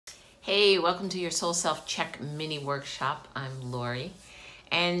Hey, welcome to your Soul Self Check mini workshop. I'm Lori,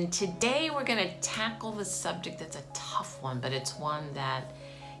 and today we're going to tackle the subject that's a tough one, but it's one that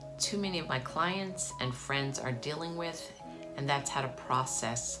too many of my clients and friends are dealing with, and that's how to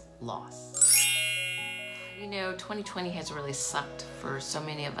process loss. You know, 2020 has really sucked for so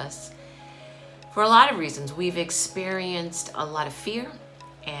many of us for a lot of reasons. We've experienced a lot of fear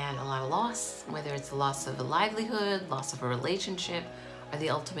and a lot of loss, whether it's the loss of a livelihood, loss of a relationship, or the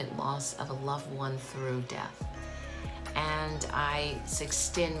ultimate loss of a loved one through death. And I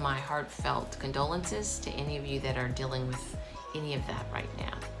extend my heartfelt condolences to any of you that are dealing with any of that right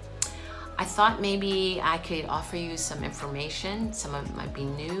now. I thought maybe I could offer you some information, some of it might be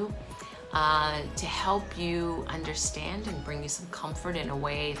new, to help you understand and bring you some comfort in a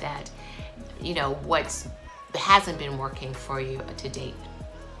way that, you know, what hasn't been working for you to date.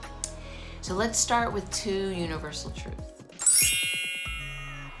 So let's start with two universal truths.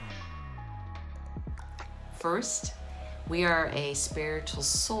 First, we are a spiritual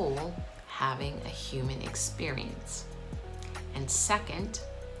soul having a human experience. And second,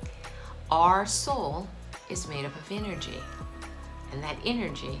 our soul is made up of energy, and that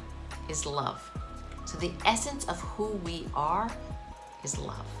energy is love. So the essence of who we are is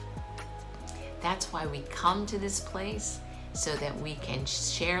love. That's why we come to this place, so that we can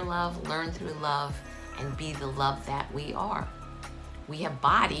share love, learn through love, and be the love that we are. We have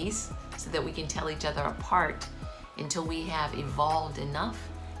bodies so that we can tell each other apart until we have evolved enough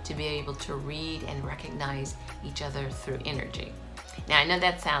to be able to read and recognize each other through energy. Now, I know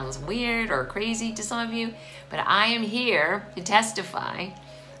that sounds weird or crazy to some of you, but I am here to testify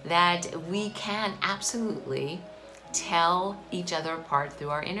that we can absolutely tell each other apart through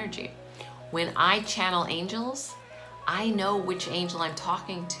our energy. When I channel angels, I know which angel I'm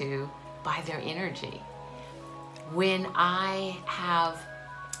talking to by their energy. When I have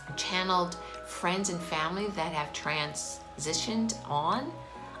channeled friends and family that have transitioned on,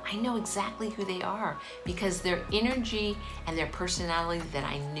 I know exactly who they are because their energy and their personality that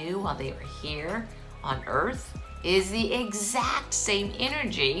I knew while they were here on earth is the exact same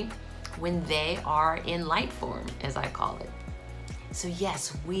energy when they are in light form, as I call it. So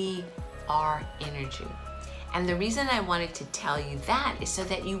yes, we are energy. And the reason I wanted to tell you that is so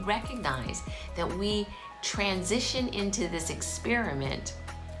that you recognize that we transition into this experiment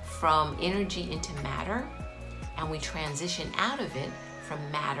from energy into matter, and we transition out of it from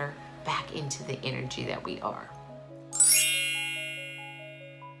matter back into the energy that we are.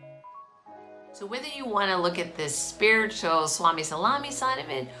 So whether you want to look at this spiritual Swami Salami side of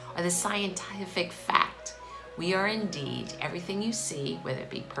it or the scientific fact, we are indeed everything you see, whether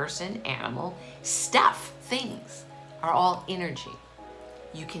it be person, animal, stuff, things, are all energy.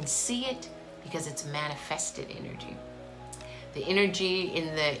 You can see it because it's manifested energy. The energy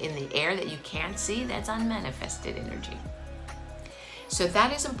in the air that you can't see, that's unmanifested energy. So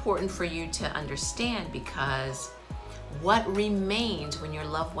that is important for you to understand, because what remains when your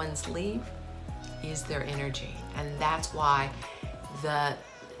loved ones leave is their energy. And that's why the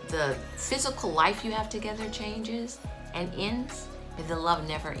physical life you have together changes and ends, but the love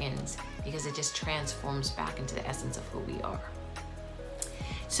never ends because it just transforms back into the essence of who we are.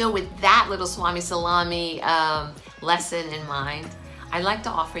 So with that little Swami Salami lesson in mind, I'd like to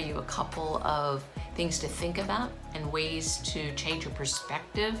offer you a couple of things to think about and ways to change your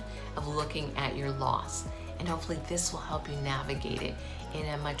perspective of looking at your loss. And hopefully this will help you navigate it in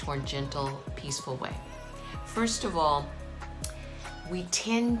a much more gentle, peaceful way. First of all, we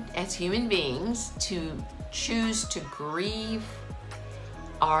tend as human beings to choose to grieve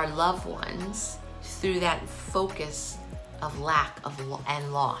our loved ones through that focus of lack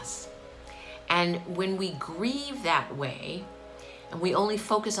and loss. And when we grieve that way, and we only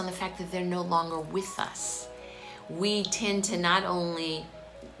focus on the fact that they're no longer with us, we tend to not only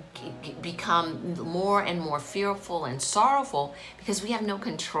become more and more fearful and sorrowful because we have no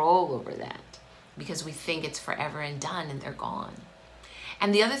control over that, because we think it's forever and done and they're gone.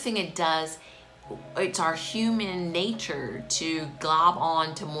 And the other thing it does, it's our human nature to glob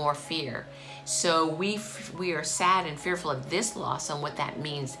on to more fear. So we are sad and fearful of this loss and what that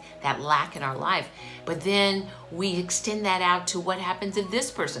means, that lack in our life. But then we extend that out to what happens if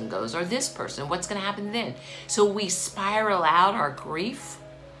this person goes, or this person, what's going to happen then? So we spiral out our grief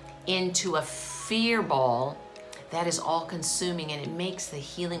into a fear ball that is all consuming, and it makes the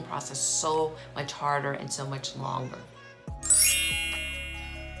healing process so much harder and so much longer.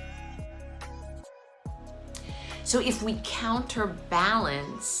 So if we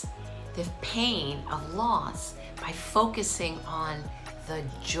counterbalance the pain of loss by focusing on the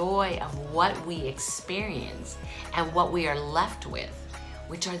joy of what we experience and what we are left with,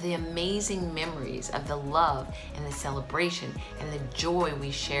 which are the amazing memories of the love and the celebration and the joy we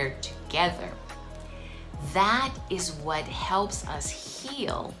shared together. That is what helps us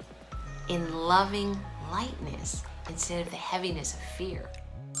heal in loving lightness instead of the heaviness of fear.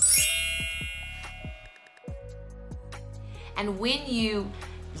 And when you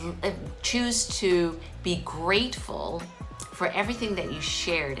choose to be grateful for everything that you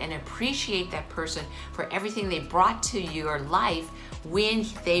shared and appreciate that person for everything they brought to your life when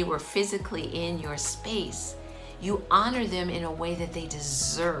they were physically in your space, you honor them in a way that they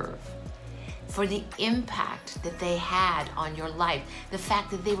deserve for the impact that they had on your life, the fact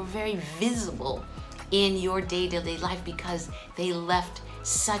that they were very visible in your day-to-day life because they left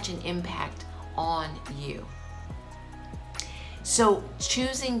such an impact on you. So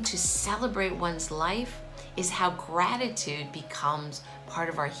choosing to celebrate one's life is how gratitude becomes part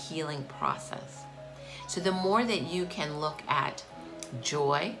of our healing process. So the more that you can look at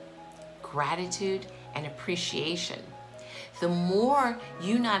joy, gratitude, and appreciation, the more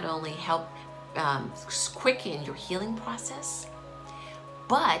you not only help quicken your healing process,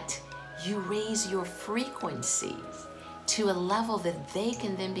 but you raise your frequencies to a level that they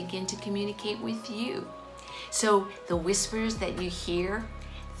can then begin to communicate with you. So the whispers that you hear,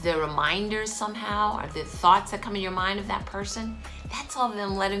 the reminders somehow, or the thoughts that come in your mind of that person, that's all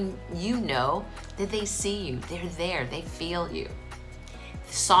them letting you know that they see you, they're there, they feel you.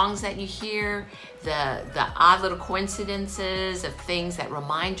 The songs that you hear, the odd little coincidences of things that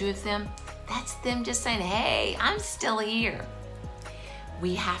remind you of them, that's them just saying, hey, I'm still here.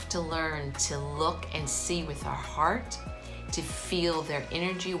 We have to learn to look and see with our heart, to feel their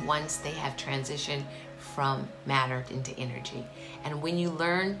energy once they have transitioned from matter into energy. And when you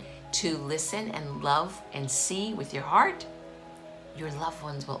learn to listen and love and see with your heart, your loved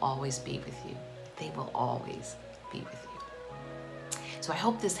ones will always be with you. They will always be with you. So I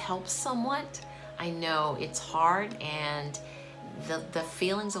hope this helps somewhat. I know it's hard and the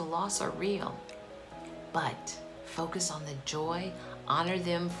feelings of loss are real, but focus on the joy, honor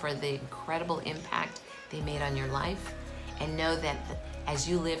them for the incredible impact they made on your life, and know that as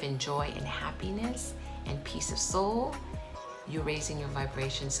you live in joy and happiness and peace of soul, you're raising your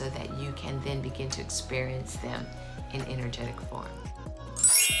vibration so that you can then begin to experience them in energetic form.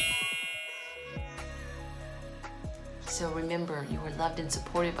 So remember, you are loved and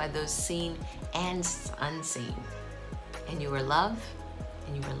supported by those seen and unseen. And you are loved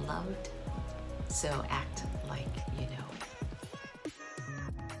and you are loved, so act